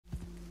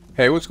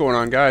Hey, what's going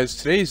on, guys?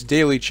 Today's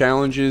daily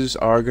challenges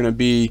are going to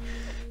be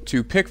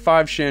to pick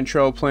 5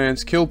 Chanterelle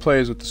plants, kill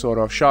players with the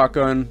sawed-off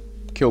shotgun,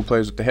 kill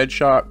players with the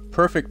headshot,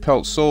 perfect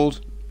Pelts sold,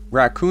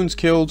 Raccoons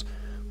killed,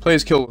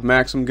 players killed with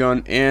Maxim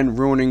gun, and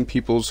ruining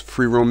people's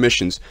free roam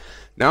missions.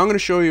 Now I'm going to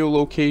show you a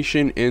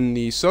location in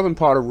the southern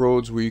part of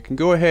Rhodes where you can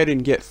go ahead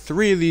and get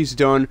 3 of these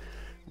done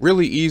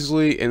really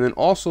easily, and then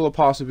also a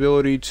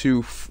possibility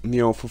to,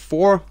 for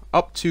 4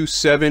 up to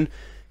 7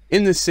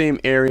 in the same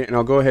area, and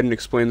I'll go ahead and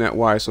explain that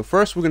why. So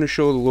first we're going to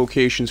show the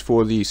locations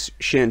for these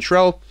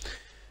Chanterelle.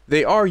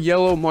 They are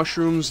yellow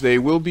mushrooms. They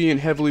will be in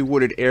heavily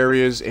wooded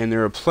areas, and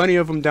there are plenty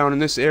of them down in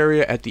this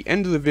area. At the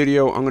end of the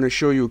video, I'm going to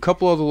show you a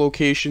couple other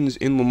locations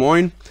in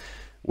Lemoyne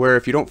where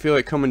if you don't feel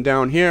like coming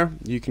down here,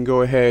 you can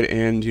go ahead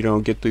and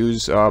get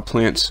these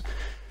plants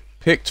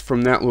picked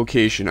from that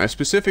location. I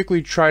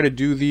specifically try to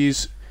do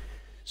these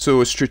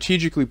so it's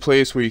strategically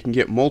placed where you can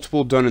get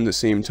multiple done in the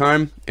same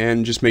time,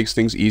 and just makes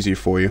things easier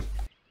for you.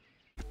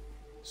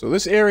 So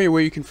this area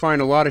where you can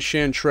find a lot of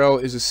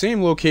Chanterelle is the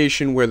same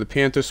location where the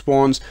panther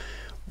spawns.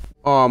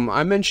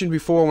 I mentioned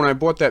before when I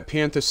bought that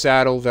panther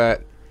saddle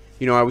that,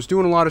 I was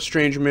doing a lot of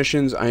stranger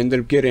missions. I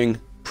ended up getting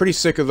pretty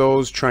sick of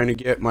those, trying to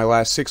get my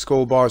last 6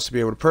 gold bars to be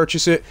able to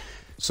purchase it.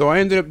 So I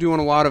ended up doing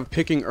a lot of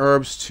picking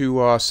herbs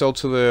to sell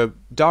to the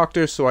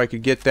doctor so I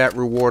could get that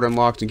reward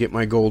unlocked and get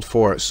my gold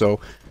for it. So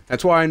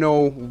that's why I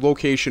know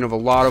location of a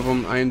lot of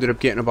them. I ended up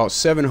getting about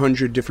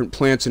 700 different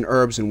plants and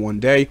herbs in one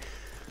day.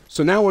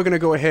 So now we're going to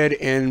go ahead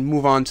and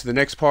move on to the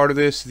next part of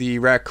this. The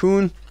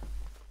raccoon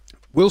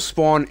will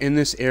spawn in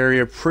this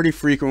area pretty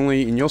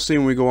frequently, and you'll see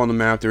when we go on the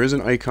map there is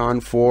an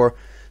icon for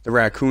the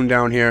raccoon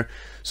down here.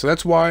 So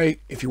that's why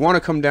if you want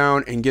to come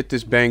down and get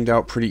this banged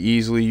out pretty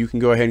easily, you can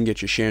go ahead and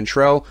get your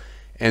Chanterelle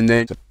and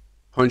then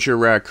hunt your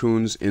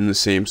raccoons in the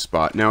same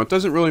spot. Now it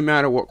doesn't really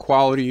matter what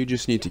quality, you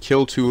just need to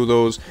kill 2 of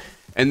those.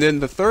 And then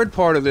the third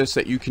part of this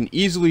that you can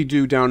easily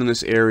do down in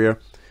this area,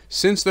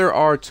 since there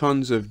are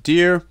tons of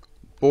deer,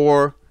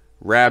 boar,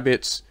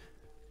 rabbits,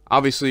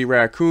 obviously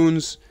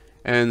raccoons,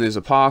 and there's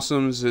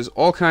opossums, there's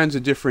all kinds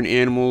of different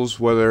animals,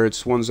 whether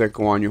it's ones that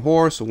go on your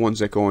horse or ones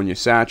that go on your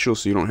satchel,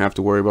 so you don't have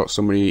to worry about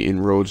somebody in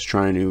Rhodes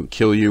trying to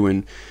kill you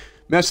and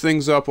mess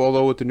things up.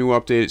 Although with the new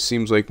update it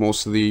seems like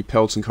most of the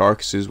pelts and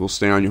carcasses will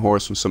stay on your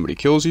horse when somebody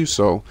kills you,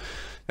 so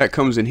that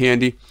comes in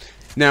handy.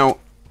 Now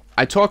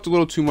I talked a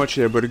little too much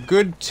there, but a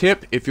good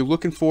tip if you're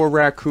looking for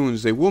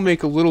raccoons, they will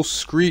make a little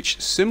screech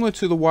similar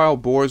to the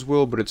wild boars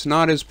will, but it's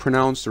not as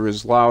pronounced or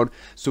as loud.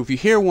 So if you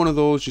hear one of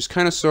those, just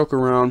kind of circle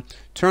around,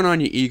 turn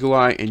on your eagle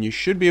eye, and you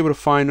should be able to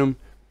find them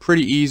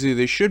pretty easy.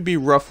 They should be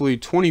roughly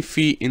 20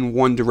 feet in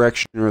one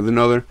direction or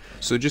another.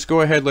 So just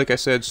go ahead, like I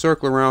said,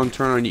 circle around,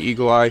 turn on your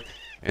eagle eye,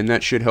 and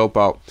that should help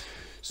out.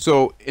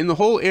 So in the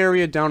whole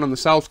area down on the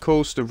south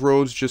coast of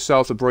Rhodes, just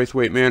south of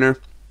Braithwaite Manor,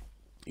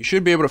 you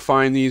should be able to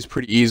find these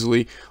pretty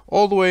easily,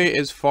 all the way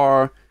as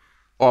far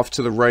off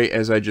to the right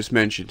as I just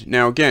mentioned.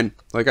 Now again,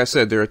 like I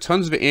said, there are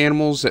tons of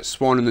animals that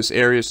spawn in this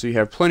area, so you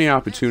have plenty of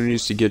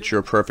opportunities to get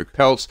your perfect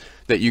pelts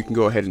that you can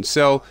go ahead and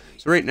sell.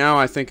 So right now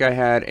I think I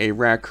had a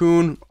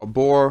raccoon, a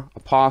boar,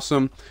 a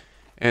possum,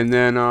 and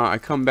then I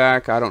come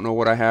back, I don't know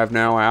what I have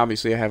now.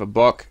 Obviously I have a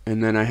buck,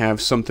 and then I have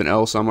something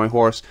else on my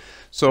horse.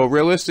 So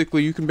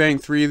realistically you can bang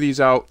 3 of these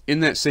out in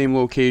that same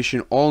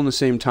location, all in the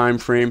same time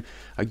frame.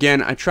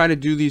 Again, I try to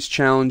do these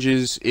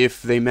challenges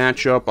if they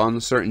match up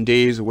on certain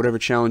days or whatever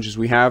challenges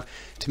we have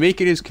to make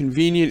it as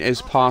convenient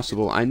as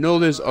possible. I know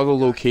there's other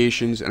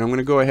locations, and I'm going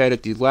to go ahead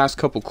at the last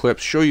couple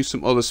clips show you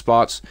some other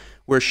spots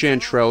where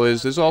Chanterelle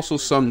is. There's also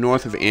some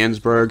north of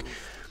Ansburg,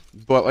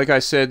 but like I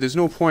said, there's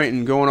no point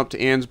in going up to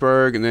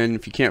Ansburg and then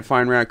if you can't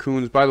find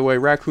raccoons. By the way,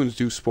 raccoons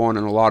do spawn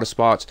in a lot of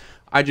spots.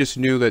 I just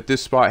knew that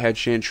this spot had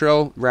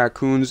Chanterelle,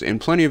 raccoons, and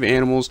plenty of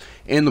animals,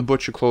 and the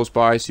butcher close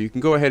by, so you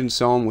can go ahead and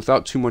sell them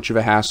without too much of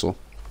a hassle.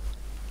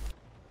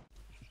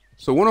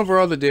 So one of our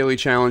other daily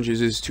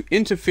challenges is to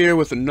interfere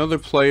with another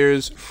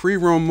player's free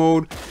roam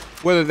mode,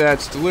 whether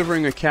that's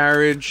delivering a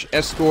carriage,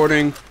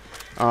 escorting,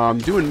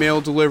 doing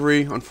mail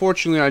delivery.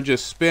 Unfortunately, I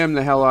just spammed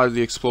the hell out of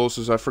the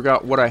explosives. I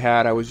forgot what I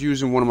had. I was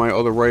using one of my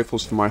other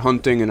rifles for my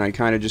hunting, and I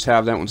kind of just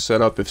have that one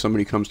set up if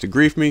somebody comes to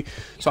grief me.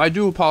 So I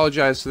do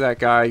apologize to that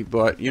guy,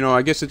 but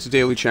I guess it's a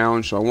daily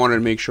challenge, so I wanted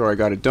to make sure I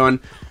got it done.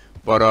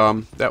 But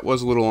that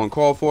was a little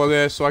uncalled for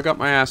there, so I got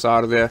my ass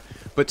out of there.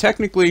 But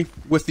technically,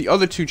 with the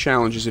other 2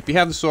 challenges, if you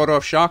have the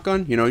sawed-off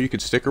shotgun, you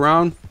could stick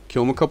around,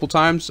 kill them a couple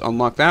times,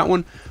 unlock that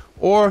one.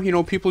 Or,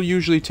 people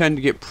usually tend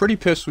to get pretty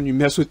pissed when you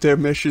mess with their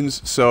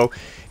missions, so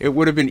it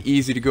would have been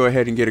easy to go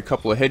ahead and get a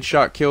couple of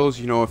headshot kills,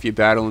 if you're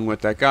battling with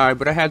that guy.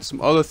 But I had some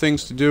other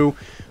things to do.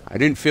 I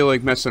didn't feel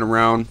like messing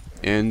around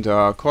and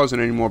causing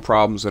any more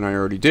problems than I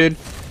already did.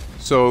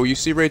 So you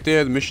see right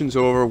there, the mission's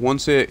over.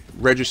 Once it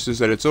registers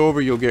that it's over,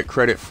 you'll get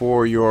credit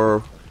for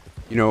your,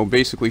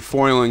 basically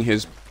foiling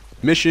his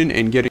mission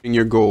and getting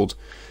your gold.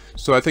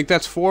 So I think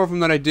that's 4 of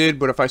them that I did,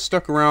 but if I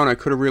stuck around, I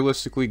could have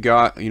realistically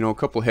got, a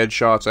couple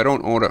headshots. I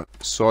don't own a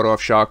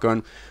sawed-off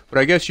shotgun, but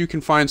I guess you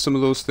can find some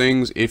of those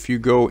things if you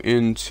go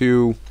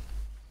into,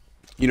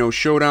 you know,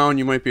 showdown,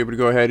 you might be able to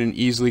go ahead and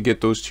easily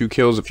get those 2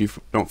 kills if you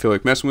don't feel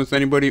like messing with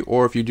anybody,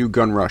 or if you do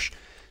gun rush.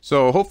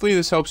 So hopefully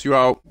this helps you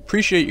out.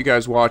 Appreciate you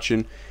guys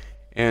watching.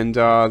 And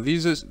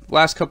these are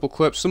last couple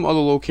clips, some other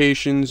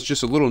locations,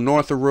 just a little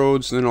north of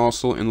Rhodes, and then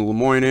also in the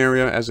Lemoyne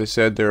area. As I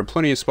said, there are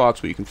plenty of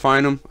spots where you can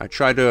find them. I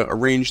try to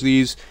arrange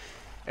these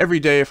every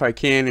day if I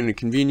can in a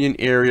convenient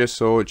area,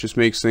 so it just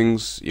makes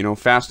things, you know,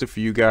 faster for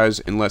you guys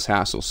and less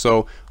hassle.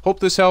 So hope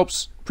this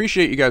helps.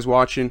 Appreciate you guys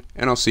watching,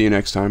 and I'll see you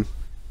next time.